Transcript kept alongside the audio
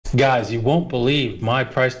Guys, you won't believe my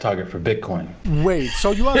price target for Bitcoin. Wait,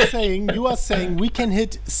 so you are saying we can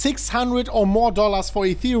hit $600 or more for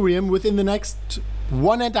Ethereum within the next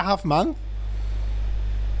 1.5 months?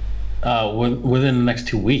 Within the next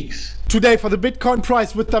 2 weeks. Today for the Bitcoin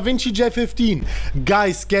price with DaVinci J15.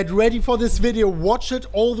 Guys, get ready for this video. Watch it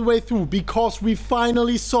all the way through because we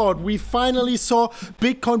finally saw it. We finally saw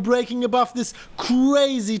Bitcoin breaking above this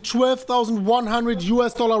crazy 12,100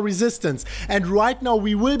 US dollar resistance. And right now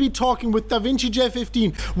we will be talking with DaVinci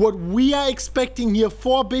J15 what we are expecting here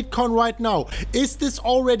for Bitcoin right now. Is this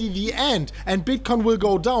already the end and Bitcoin will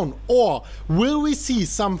go down, or will we see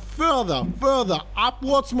some further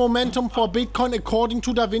upwards momentum for Bitcoin according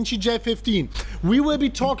to DaVinci J15? We will be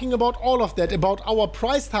talking about all of that, about our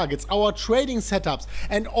price targets, our trading setups,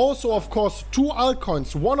 and also of course 2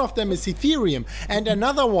 altcoins. One of them is Ethereum and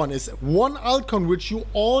another one is one altcoin which you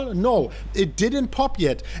all know. It didn't pop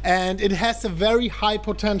yet and it has a very high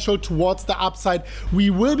potential towards the upside. We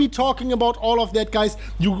will be talking about all of that, guys.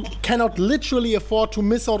 You cannot literally afford to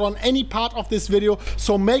miss out on any part of this video,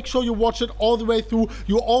 so make sure you watch it all the way through.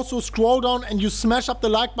 You also scroll down and you smash up the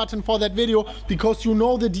like button for that video because you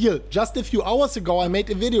know the deal. Just a few hours ago I made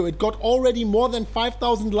a video, it got already more than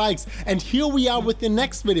 5,000 likes, and here we are with the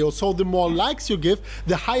next video. So the more likes you give,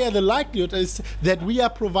 the higher the likelihood is that we are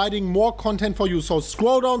providing more content for you. So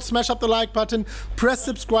scroll down, smash up the like button, press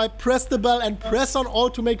subscribe, press the bell and press on all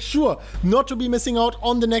to make sure not to be missing out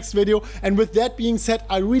on the next video. And with that being said,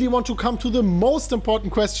 I really want to come to the most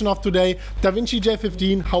important question of today. DaVinci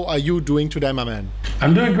J15, how are you doing today, my man?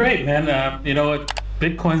 I'm doing great, man. You know what?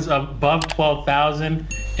 Bitcoin's above 12,000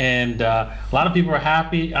 and a lot of people are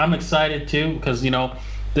happy. I'm excited too because, you know,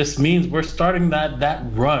 this means we're starting that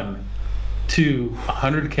run to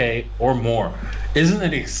 100K or more. Isn't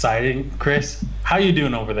it exciting, Chris? How you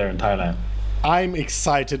doing over there in Thailand? I'm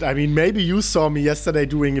excited. I mean, maybe you saw me yesterday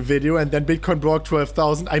doing a video and then Bitcoin broke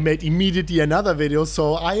 12,000. I made immediately another video,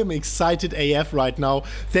 so I am excited AF right now.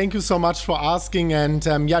 Thank you so much for asking. And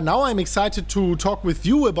yeah, now I'm excited to talk with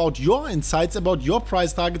you about your insights, about your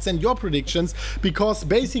price targets and your predictions, because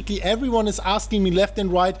basically everyone is asking me left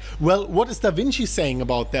and right, well, what is DaVinci saying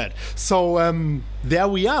about that? So there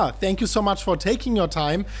we are. Thank you so much for taking your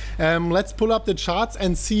time. Let's pull up the charts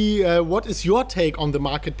and see what is your take on the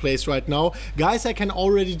marketplace right now. Guys, I can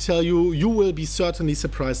already tell you, you will be certainly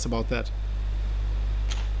surprised about that.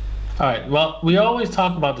 All right, well, we always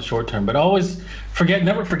talk about the short term, but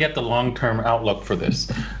never forget the long-term outlook for this.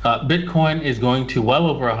 Bitcoin is going to well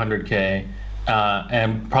over 100K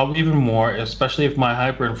and probably even more, especially if my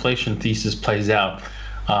hyperinflation thesis plays out.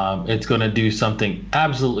 It's going to do something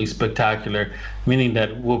absolutely spectacular, meaning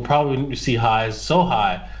that we'll probably see highs so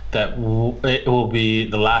high that it will be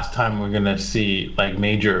the last time we're going to see like a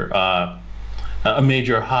major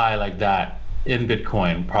high like that in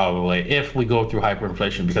Bitcoin, probably, if we go through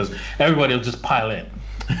hyperinflation, because everybody will just pile in,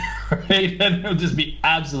 right? And it'll just be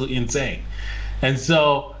absolutely insane. And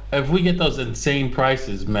so if we get those insane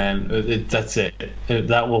prices, man, that's it.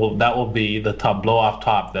 That will be the top blow off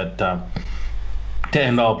top that to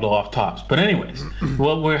end all blow off tops. But anyways,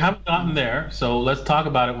 well, we haven't gotten there, so let's talk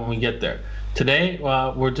about it when we get there. Today,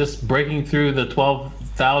 we're just breaking through the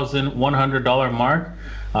 $12,100 mark.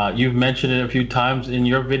 You've mentioned it a few times in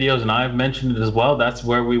your videos, and I've mentioned it as well. That's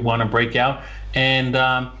where we want to break out. And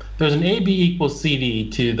there's an AB equals CD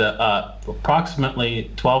to the approximately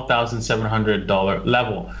 $12,700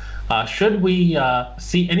 level. Should we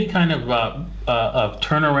see any kind of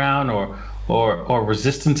turnaround or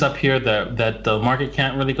resistance up here that the market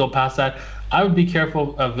can't really go past that, I would be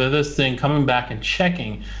careful of this thing coming back and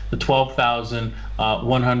checking the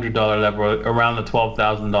 $12,100 level, around the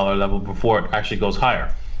 $12,000 level, before it actually goes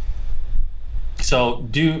higher. So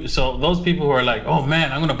those people who are like, oh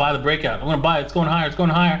man, I'm going to buy the breakout, I'm going to buy it, it's going higher, it's going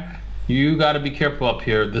higher. You got to be careful up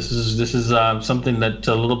here. This is something that's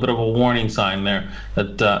a little bit of a warning sign there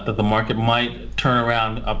that the market might turn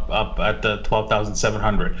around up at the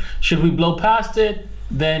 12,700. Should we blow past it,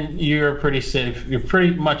 then you're pretty safe. You're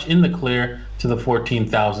pretty much in the clear to the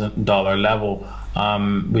 $14,000 level.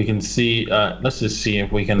 We can see. Let's just see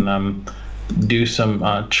if we can do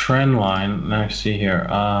some trend line. Let's see here.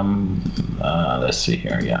 Let's see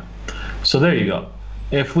here. Yeah. So there you go.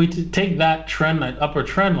 If we take that trend line, upper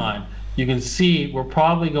trend line, you can see we're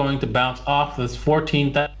probably going to bounce off this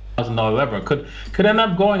 $14,000 level. Could end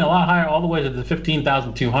up going a lot higher, all the way to the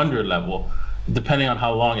 15,200 level, depending on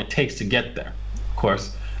how long it takes to get there. Of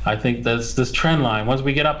course, I think this trend line, once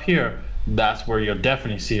we get up here, that's where you'll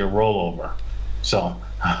definitely see a rollover. So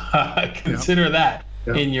consider that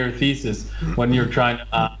in your thesis when you're trying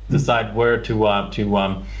to decide where to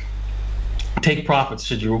take profits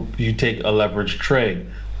should you take a leveraged trade.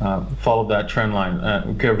 follow that trend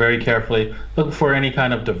line. Very carefully. Look for any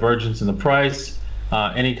kind of divergence in the price,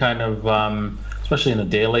 any kind of, especially in the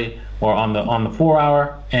daily or on the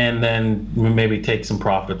 4-hour, and then maybe take some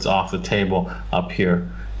profits off the table up here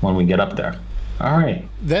when we get up there. All right.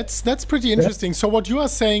 That's pretty interesting. So what you are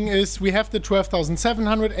saying is we have the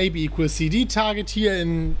 12,700 AB equals CD target here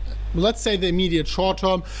in, let's say, the immediate short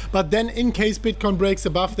term, but then in case Bitcoin breaks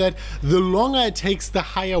above that, the longer it takes, the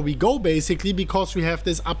higher we go, basically, because we have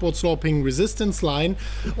this upward sloping resistance line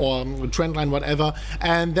or trend line, whatever,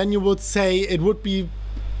 and then you would say it would be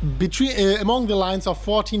between among the lines of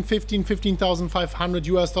 15,500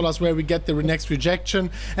 US dollars where we get the next rejection.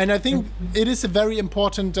 And I think it is a very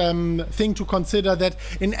important thing to consider that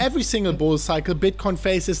in every single bull cycle Bitcoin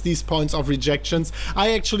faces these points of rejections.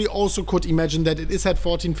 I actually also could imagine that it is at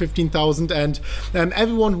 15,000, and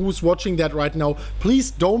everyone who's watching that right now, please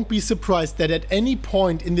don't be surprised that at any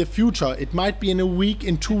point in the future, it might be in a week,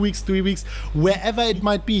 in 2 weeks, 3 weeks, wherever it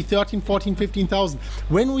might be, 13, 14, 15,000,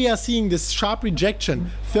 when we are seeing this sharp rejection,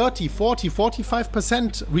 30, 40,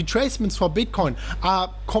 45% retracements for Bitcoin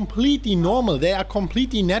are completely normal. They are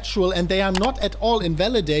completely natural, and they are not at all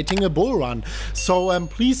invalidating a bull run. So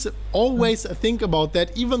please always think about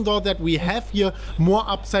that. Even though that we have here more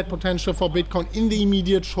upside potential for Bitcoin in the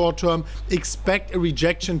immediate short term, expect a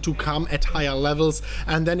rejection to come at higher levels,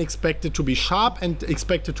 and then expect it to be sharp and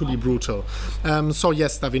expect it to be brutal. So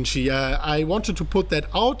yes, Da Vinci, I wanted to put that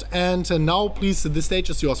out, and now please, the stage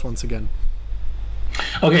is yours once again.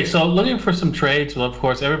 Okay, so looking for some trades. Well, of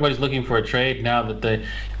course, everybody's looking for a trade now that they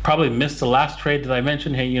probably missed the last trade that I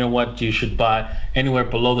mentioned. Hey, you know what? You should buy anywhere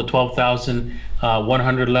below the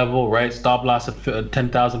 12,100 level, right? Stop loss of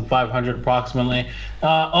 10,500 approximately. A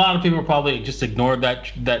lot of people probably just ignored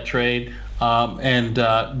that trade, and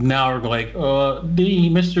now are like,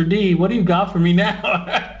 Mr. D, what do you got for me now?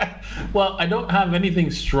 Well, I don't have anything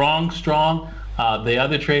strong. The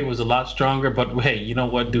other trade was a lot stronger, but hey, you know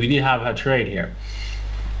what? Do we have a trade here?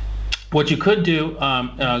 What you could do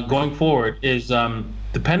going forward is,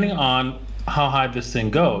 depending on how high this thing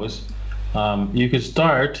goes, you could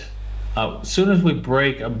start as soon as we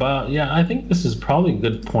break about, I think this is probably a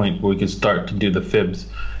good point where we could start to do the fibs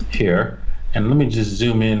here. And let me just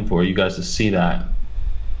zoom in for you guys to see that.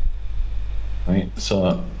 Right,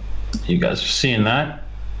 so you guys are seeing that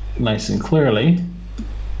nice and clearly.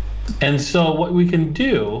 And so what we can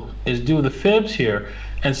do is do the fibs here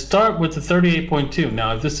and start with the 38.2.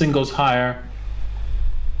 Now, if this thing goes higher,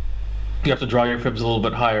 you have to draw your fibs a little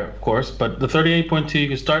bit higher, of course, but the 38.2, you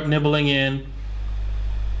can start nibbling in.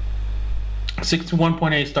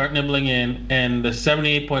 61.8, start nibbling in, and the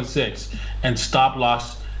 78.6, and stop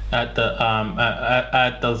loss at the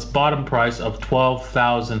bottom price of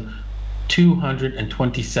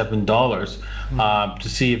 $12,227 to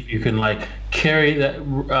see if you can like carry that,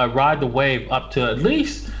 ride the wave up to at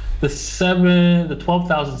least the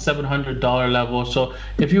 $12,700 level. So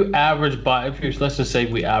if you average buy, let's just say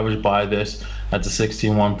we average buy this at the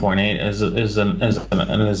 61.8 as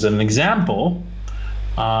an example,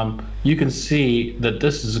 you can see that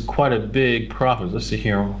this is quite a big profit. Let's see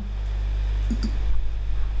here.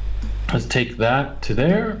 Let's take that to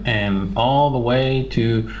there and all the way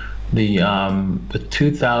to the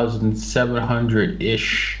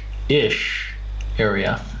 2,700-ish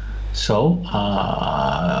area. So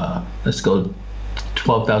let's go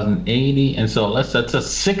 12,080, and so that's a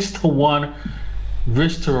 6-to-1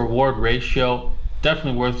 risk to reward ratio.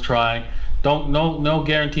 Definitely worth trying. No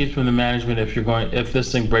guarantees from the management if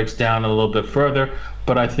this thing breaks down a little bit further,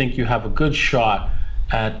 but I think you have a good shot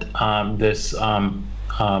at this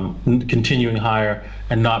continuing higher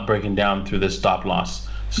and not breaking down through this stop loss.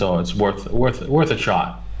 So it's worth a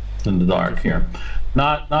shot in the dark here.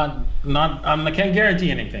 I can't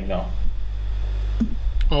guarantee anything though.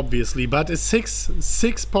 Obviously, but a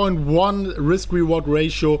 6.1 risk reward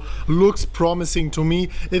ratio looks promising to me.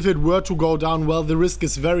 If it were to go down, well, the risk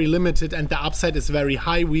is very limited and the upside is very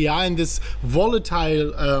high. We are in this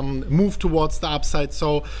volatile move towards the upside,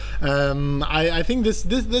 so I think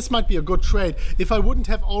this might be a good trade. If I wouldn't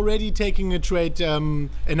have already taken a trade,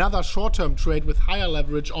 another short-term trade with higher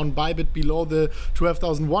leverage on Bybit below the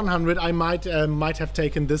 12,100, I might have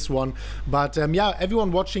taken this one. But yeah,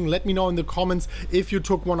 everyone watching, let me know in the comments if you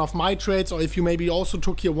took one of my trades, or if you maybe also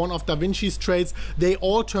took here one of Da Vinci's trades. They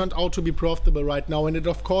all turned out to be profitable right now, and it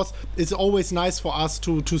of course is always nice for us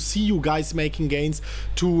to see you guys making gains,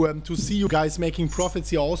 to see you guys making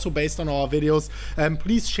profits here also based on our videos.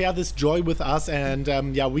 Please share this joy with us, and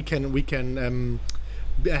yeah, we can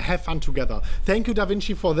have fun together. Thank you, Da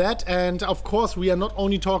Vinci, for that. And of course, we are not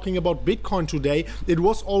only talking about Bitcoin today. It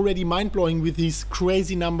was already mind-blowing with these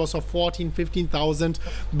crazy numbers of 14, 15,000.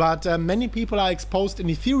 But many people are exposed in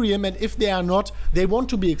Ethereum, and if they are not, they want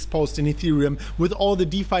to be exposed in Ethereum with all the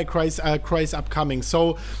DeFi craze upcoming.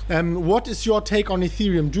 So what is your take on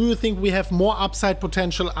Ethereum? Do you think we have more upside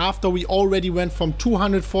potential after we already went from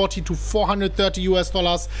 240 to 430 US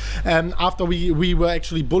dollars, after we were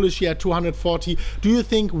actually bullish here at 240? Do you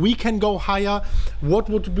think we can go higher? What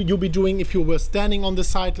would you be doing if you were standing on the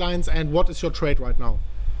sidelines, and what is your trade right now?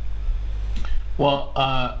 Well,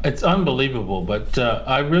 it's unbelievable, but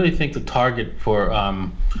I really think the target for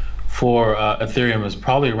Ethereum is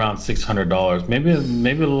probably around $600, maybe a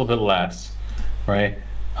little bit less, right?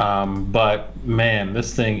 But man,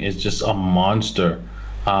 this thing is just a monster.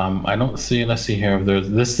 I don't see. Let's see here.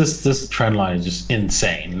 There's this trend line is just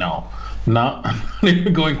insane. No, not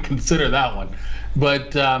even going to consider that one.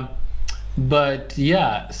 But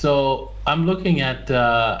yeah. So I'm looking at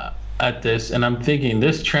this, and I'm thinking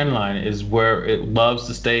this trend line is where it loves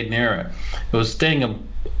to stay near it. It was staying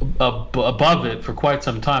above it for quite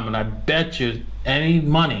some time, and I bet you any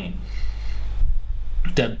money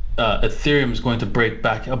that Ethereum is going to break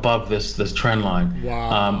back above this trend line.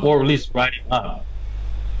 Wow. Or at least riding up,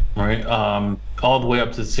 right? All the way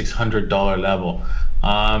up to the $600 level.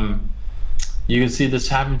 You can see this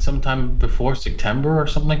happen sometime before September or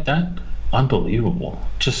something like that. Unbelievable,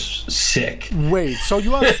 just sick. Wait, so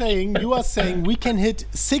you are saying we can hit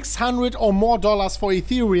 $600 or more for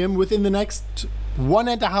Ethereum within the next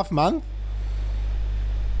 1.5 months?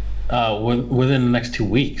 Within the next 2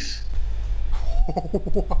 weeks.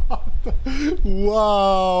 Wow.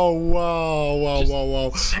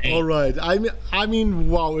 Insane. All right. I mean,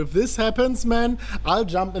 wow, if this happens, man, I'll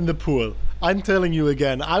jump in the pool. I'm telling you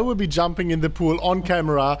again, I will be jumping in the pool on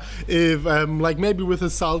camera if, like maybe with a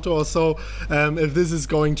salto or so, if this is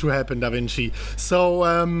going to happen, Da Vinci. So,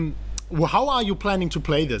 how are you planning to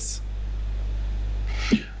play this?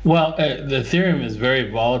 Well, the Ethereum is very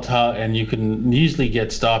volatile, and you can easily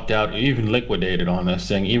get stopped out or even liquidated on this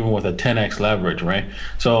thing, even with a 10x leverage, right?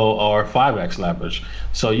 So, or 5x leverage.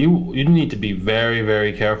 So you need to be very,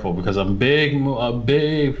 very careful, because a big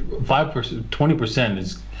 5%, 20%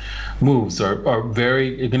 is moves are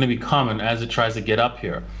going to be common as it tries to get up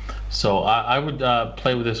here. So I would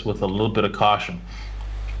play with this with a little bit of caution.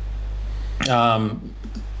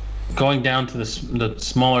 Going down to the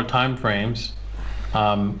smaller time frames,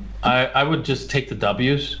 I would just take the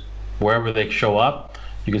W's wherever they show up.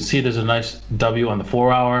 You can see there's a nice W on the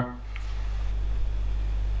 4 hour.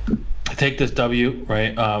 Take this W,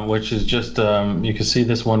 right, which is just, you can see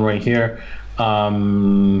this one right here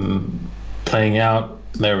playing out.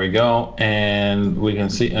 There we go, and we can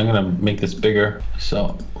see, I'm gonna make this bigger.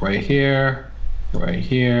 So right here,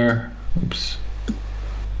 oops.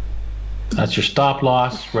 That's your stop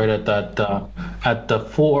loss right at that, at the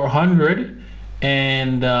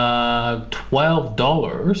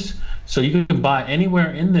 $412. So you can buy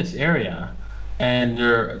anywhere in this area, and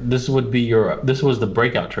this was the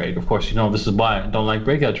breakout trade. Of course, you know, this is why I don't like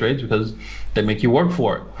breakout trades, because they make you work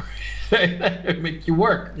for it. They make you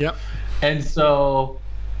work. Yep. And so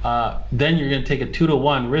then you're going to take a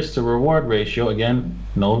 2-to-1 risk to reward ratio. Again,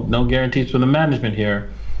 no guarantees from the management here.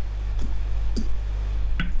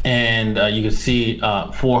 And you can see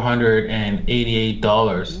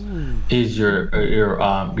 $488 is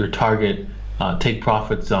your target take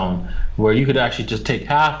profit zone, where you could actually just take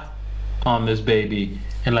half on this baby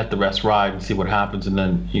and let the rest ride and see what happens. And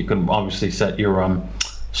then you can obviously set your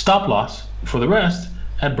stop loss for the rest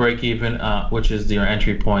at break even, which is your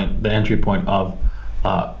entry point, the entry point of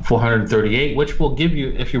 438, which will give you,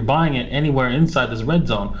 if you're buying it anywhere inside this red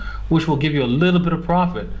zone, which will give you a little bit of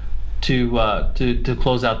profit to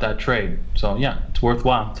close out that trade. So yeah, it's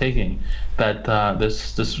worthwhile taking that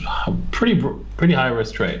this pretty high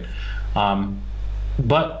risk trade.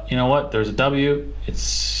 But you know what? There's a W.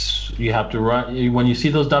 You have to run. When you see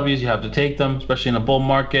those W's, you have to take them, especially in a bull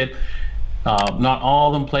market. Not all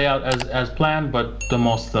of them play out as planned, but the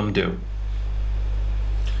most of them do.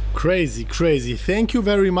 Crazy. Thank you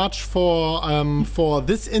very much for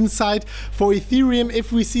this insight. For Ethereum,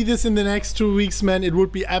 if we see this in the next 2 weeks, man, it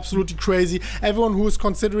would be absolutely crazy. Everyone who is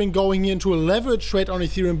considering going into a leverage trade on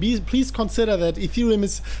Ethereum, please consider that Ethereum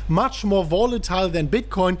is much more volatile than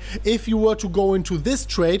Bitcoin. If you were to go into this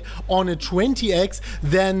trade on a 20x,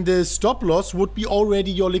 then the stop loss would be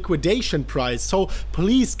already your liquidation price. So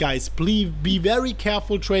please, guys, please be very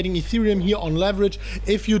careful trading Ethereum here on leverage.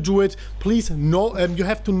 If you do it, please know you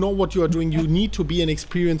have to know what you are doing. You need to be an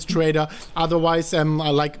experienced trader. Otherwise,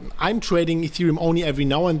 like I'm trading Ethereum only every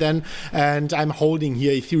now and then, and I'm holding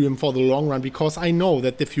here Ethereum for the long run because I know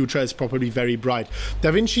that the future is probably very bright.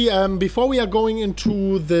 Da Vinci, before we are going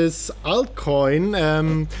into this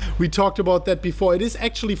altcoin, we talked about that before. It is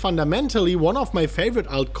actually fundamentally one of my favorite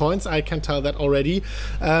altcoins. I can tell that already.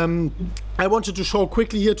 I wanted to show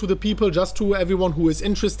quickly here to the people, just to everyone who is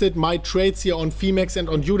interested, my trades here on Phemex and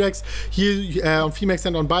on UDEX. Here on Phemex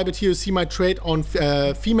and on Bybit, here you see my trade on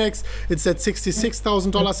Phemex. It's at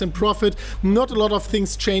 $66,000 in profit. Not a lot of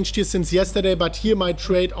things changed here since yesterday, but here my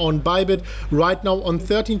trade on Bybit right now on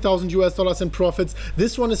 $13,000 in profits.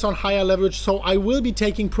 This one is on higher leverage, so I will be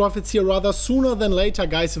taking profits here rather sooner than later,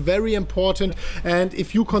 guys. Very important. And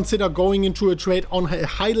if you consider going into a trade on a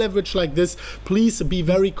high leverage like this, please be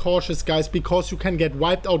very cautious, guys, because you can get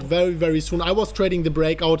wiped out very, very soon. I was trading the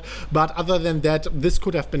breakout, but other than that, this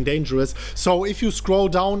could have been dangerous. So if you scroll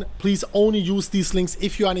down, please only use these links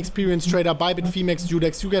if you are an experienced trader. Bybit, Phemex,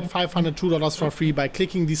 UDEX, you get $502 for free by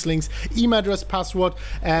clicking these links, email address, password,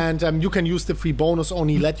 and you can use the free bonus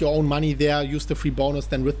only. Let your own money there, use the free bonus,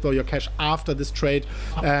 then withdraw your cash after this trade.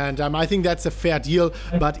 And I think that's a fair deal.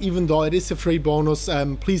 But even though it is a free bonus,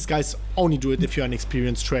 please, guys, only do it if you're an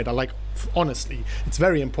experienced trader. Like, honestly, it's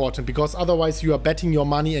very important, because otherwise you are betting your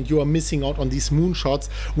money and you are missing out on these moonshots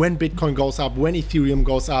when Bitcoin goes up, when Ethereum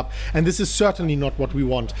goes up, and this is certainly not what we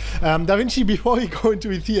want. Da Vinci, before we go into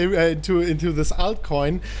Ethereum, into this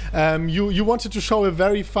altcoin, you wanted to show a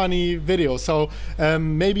very funny video, so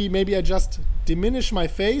maybe I just diminish my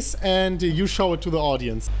face and you show it to the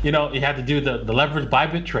audience. You know, you had to do the leverage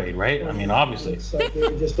Bybit trade, right? I mean, obviously. So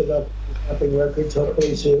we're just about upping records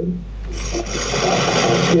hopefully soon.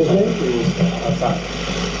 Excuse me?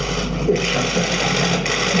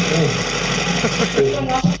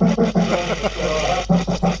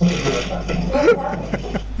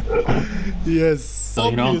 Yes,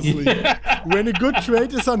 obviously. When a good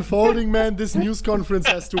trade is unfolding, man, this news conference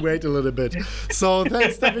has to wait a little bit. So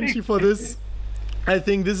thanks, Da Vinci, for this. I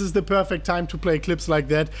think this is the perfect time to play clips like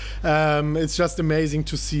that. It's just amazing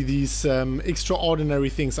to see these extraordinary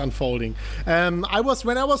things unfolding. When I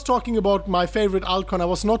was talking about my favorite altcoin, I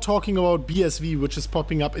was not talking about BSV, which is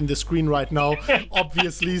popping up in the screen right now,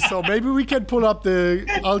 obviously. So maybe we can pull up the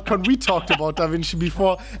altcoin we talked about, Da Vinci,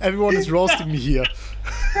 before everyone is roasting me here.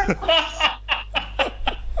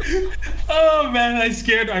 Oh man, I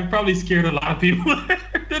probably scared a lot of people.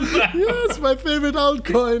 Yes, my favorite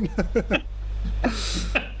altcoin.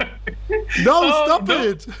 No, stop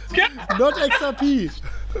it! Not XRP,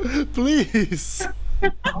 please.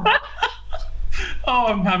 Oh,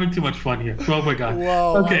 I'm having too much fun here. Oh my god.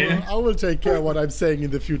 Wow. Okay. I will take care of what I'm saying in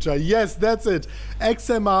the future. Yes, that's it.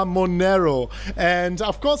 XMR Monero. And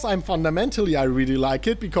of course, I really like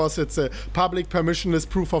it because it's a public permissionless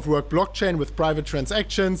proof of work blockchain with private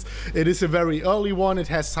transactions. It is a very early one. It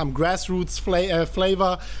has some grassroots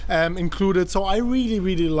flavor included. So I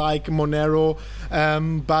really like Monero.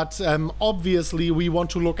 But obviously, we want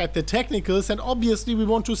to look at the technicals, and obviously, we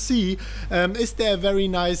want to see is there a very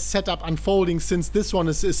nice setup unfolding, since this one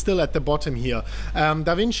is still at the bottom here.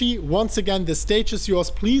 Da Vinci, once again, the stage is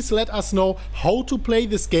yours. Please let us know how to play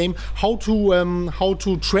this game, how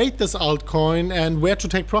to trade this altcoin, and where to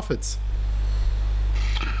take profits.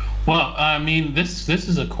 Well, I mean, this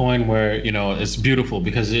is a coin where, you know, it's beautiful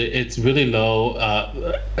because it's really low.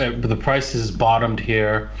 The price is bottomed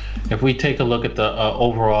here. If we take a look at the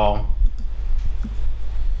overall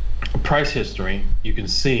price history, you can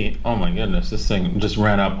see, oh my goodness, this thing just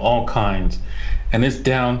ran up all kinds, and it's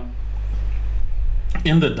down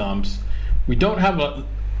in the dumps. We don't have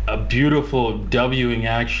a beautiful Wing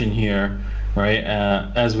action here, right?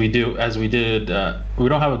 As we did. We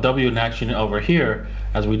don't have a W in action over here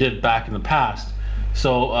as we did back in the past.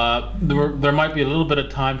 So there might be a little bit of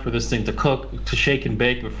time for this thing to cook, to shake and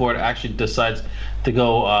bake before it actually decides to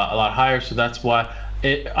go a lot higher. So that's why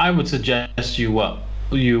I would suggest you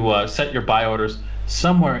set your buy orders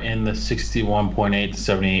somewhere in the 61.8 to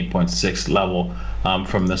 78.6 level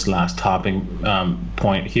from this last topping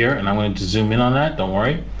point here. And I'm going to zoom in on that, don't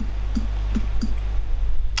worry.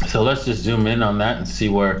 So let's just zoom in on that and see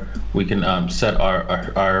where we can set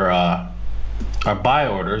our buy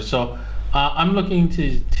orders. So I'm looking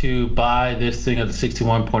to buy this thing at the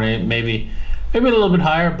 61.8, maybe a little bit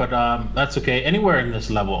higher, but that's okay. Anywhere in this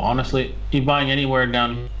level, honestly, you're buying anywhere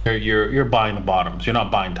down here, you're buying the bottoms. You're not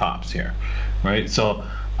buying tops here, right? So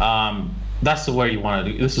that's the way you want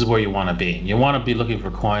to do. This is where you want to be. You want to be looking for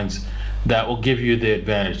coins that will give you the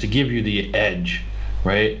advantage, to give you the edge,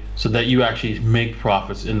 right? So that you actually make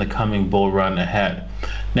profits in the coming bull run ahead.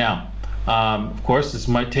 Now, Of course, this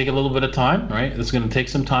might take a little bit of time, right? It's going to take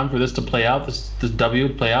some time for this to play out. This W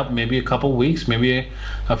would play out, maybe a couple weeks, maybe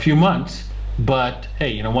a few months. But hey,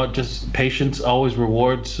 you know what? Just patience always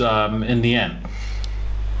rewards in the end.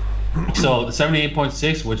 So the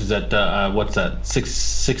 78.6, which is at what's that?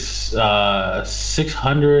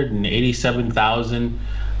 687,000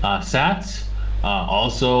 sats.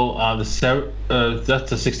 Also, that's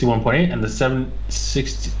the 61.8, and the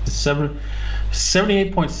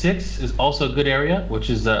 78.6 is also a good area, which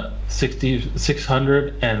is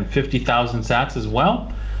 650,000 sats as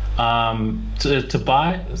well. To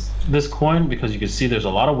buy this coin, because you can see there's a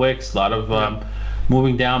lot of wicks, a lot of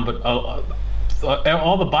moving down, but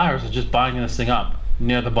all the buyers are just buying this thing up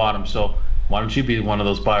near the bottom. So why don't you be one of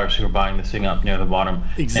those buyers who are buying this thing up near the bottom?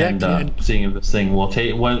 Exactly. And seeing if this thing will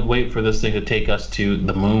wait for this thing to take us to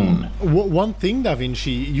the moon. One thing, Da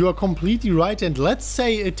Vinci, you are completely right. And let's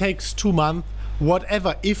say it takes 2 months,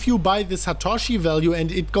 whatever. If you buy the Satoshi value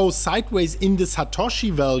and it goes sideways in the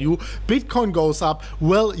Satoshi value, Bitcoin goes up,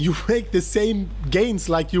 well, you make the same gains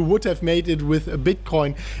like you would have made it with a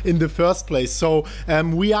Bitcoin in the first place. So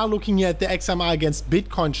we are looking at the XMR against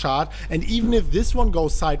Bitcoin chart, and even if this one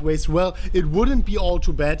goes sideways, well, it wouldn't be all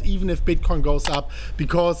too bad even if Bitcoin goes up,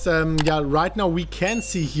 because yeah, right now we can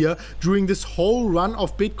see here during this whole run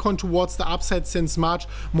of Bitcoin towards the upside since March,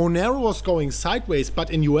 Monero was going sideways, but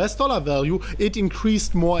in US dollar value it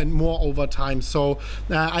increased more and more over time. So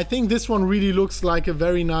I think this one really looks like a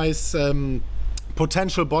very nice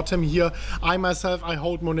potential bottom here. I myself, I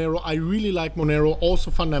hold Monero. I really like Monero also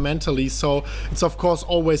fundamentally, so it's of course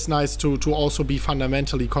always nice to also be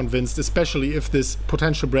fundamentally convinced, especially if this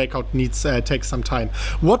potential breakout needs takes some time.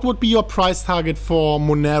 What would be your price target for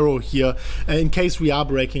Monero here in case we are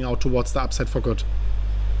breaking out towards the upside for good?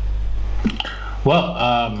 Well,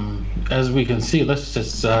 as we can see, let's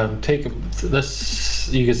just take this.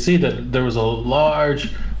 You can see that there was a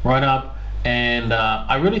large run up, and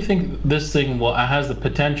I really think this thing has the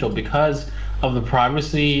potential, because of the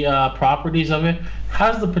privacy properties of it,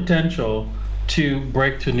 has the potential to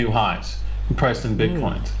break to new highs priced in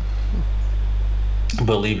Bitcoins,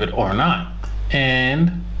 believe it or not.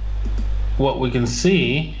 And what we can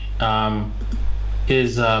see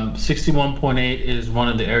is 61.8 is one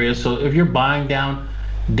of the areas. So if you're buying down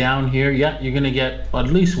here, yeah, you're gonna get at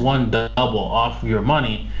least one double off your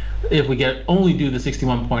money if we only do the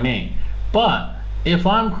 61.8. But if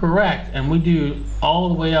I'm correct and we do all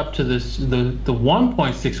the way up to this the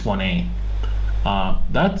 1.618,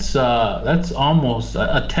 that's almost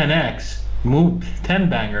a 10x move, 10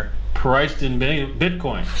 banger priced in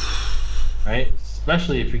Bitcoin, right?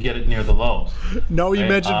 Especially if you get it near the lows. Now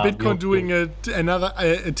imagine Bitcoin doing another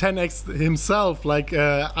 10x himself, like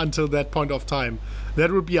until that point of time.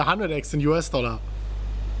 That would be 100x in US dollar.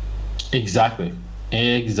 Exactly.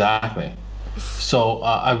 So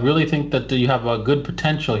I really think that you have a good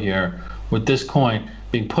potential here with this coin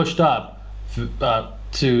being pushed up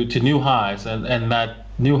to new highs, and that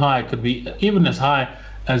new high could be even as high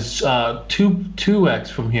as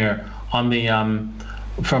 2x from here on the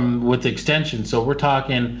with the extension. So we're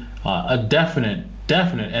talking a definite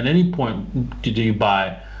at any point do you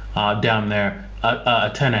buy down there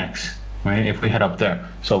a 10x, right, if we head up there.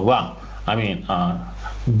 So wow, I mean,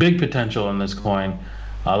 big potential in this coin.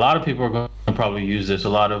 A lot of people are going to probably use this. A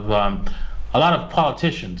lot of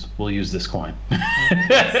politicians will use this coin.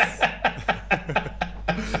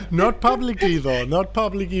 Not publicly though, not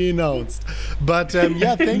publicly announced. But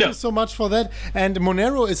yeah, thank you so much for that. And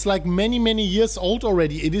Monero is like many years old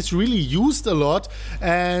already. It is really used a lot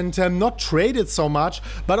and not traded so much.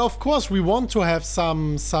 But of course, we want to have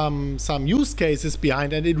some use cases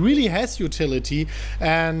behind, and it really has utility.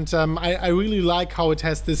 And I really like how it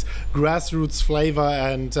has this grassroots flavor.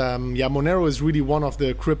 And yeah, Monero is really one of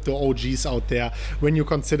the crypto OGs out there. When you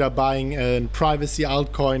consider buying a privacy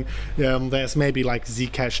altcoin, there's maybe like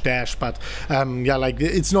Zcash Dash, but yeah, like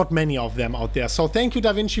it's not many of them out there. So thank you,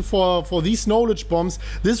 Da Vinci, for these knowledge bombs.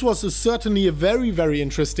 This was certainly a very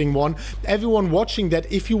interesting one. Everyone watching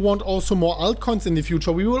that, if you want also more altcoins in the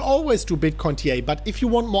future, we will always do Bitcoin TA, but if you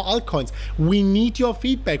want more altcoins, we need your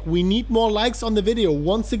feedback. We need more likes on the video.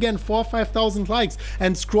 Once again, 4,000 or 5,000 likes,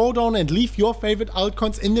 and scroll down and leave your favorite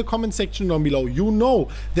altcoins in the comment section down below. You know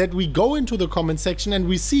that we go into the comment section and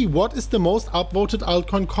we see what is the most upvoted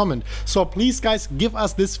altcoin comment. So please guys, give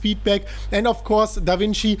us this feedback. And of course, Da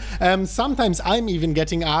Vinci, sometimes I'm even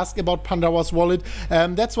getting asked about Pandoras Wallet.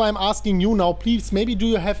 That's why I'm asking you now, please, maybe do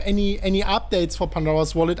you have any updates for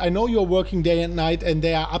Pandoras Wallet? I know you're working day and night and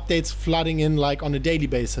there are updates flooding in like on a daily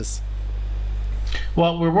basis.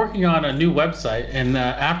 Well, we're working on a new website, and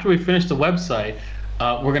after we finish the website,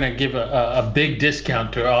 we're going to give a big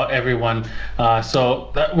discount to everyone.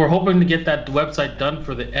 We're hoping to get that website done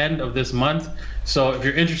for the end of this month. So if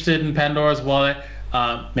you're interested in Pandoras Wallet,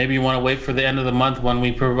 maybe you want to wait for the end of the month when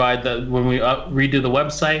we redo the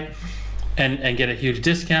website and get a huge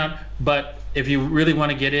discount. But if you really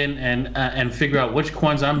want to get in and figure out which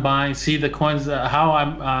coins I'm buying, see the coins, how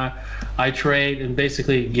I trade, and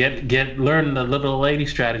basically learn the little lady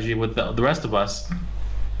strategy with the rest of us,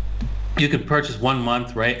 you could purchase 1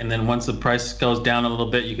 month, right? And then once the price goes down a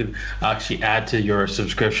little bit, you could actually add to your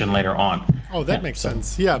subscription later on. Oh, that makes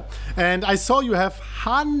sense. Yeah. And I saw you have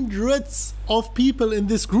hundreds of people in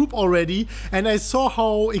this group already, and I saw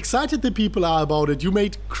how excited the people are about it. You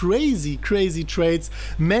made crazy trades,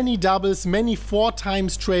 many doubles, many 4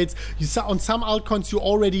 times trades. You saw on some altcoins you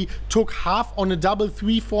already took half on a double,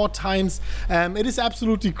 3, 4 times. It is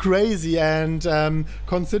absolutely crazy, and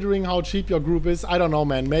considering how cheap your group is, I don't know,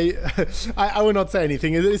 man. I will not say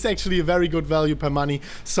anything. It is actually a very good value per money.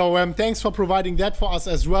 So thanks for providing that for us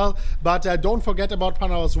as well. But don't forget about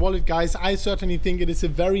Pandoras Wallet, guys. I certainly think it is a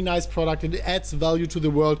very nice product. It adds value to the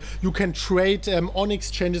world. You can trade on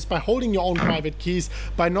exchanges by holding your own private keys,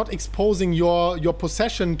 by not exposing your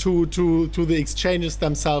possession to the exchanges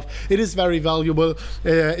themselves. It is very valuable,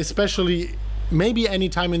 especially maybe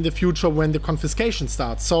anytime in the future when the confiscation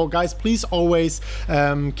starts. So guys, please always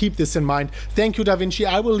keep this in mind. Thank you, Da Vinci.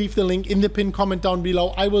 I will leave the link in the pinned comment down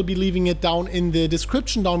below. I will be leaving it down in the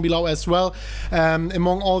description down below as well,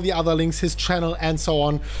 among all the other links, his channel and so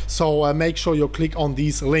on. So make sure you click on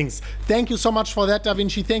these links. Thank you so much for that, Da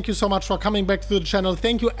Vinci. Thank you so much for coming back to the channel.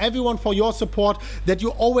 Thank you everyone for your support, that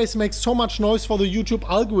you always make so much noise for the YouTube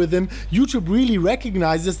algorithm. YouTube really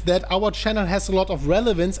recognizes that our channel has a lot of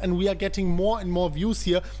relevance, and we are getting more and more views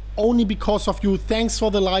here only because of you. Thanks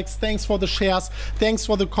for the likes, thanks for the shares, thanks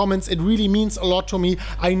for the comments. It really means a lot to me.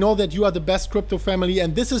 I know that you are the best crypto family,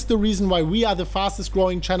 and this is the reason why we are the fastest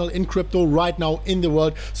growing channel in crypto right now in the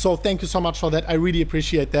world. So thank you so much for that. I really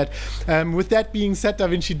appreciate that. With that being said, Da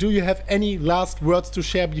Vinci, do you have any last words to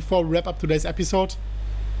share before we wrap up today's episode?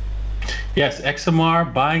 Yes,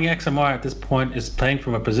 XMR, buying XMR at this point is playing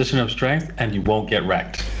from a position of strength, and you won't get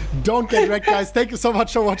wrecked. Don't get wrecked, guys. Thank you so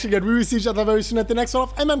much for watching, and we will see each other very soon at the next one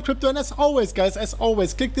of MMCrypto. And as always, guys, as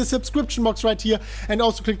always, click the subscription box right here, and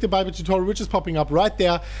also click the Bible tutorial, which is popping up right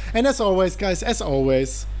there. And as always, guys, as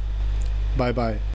always, bye-bye.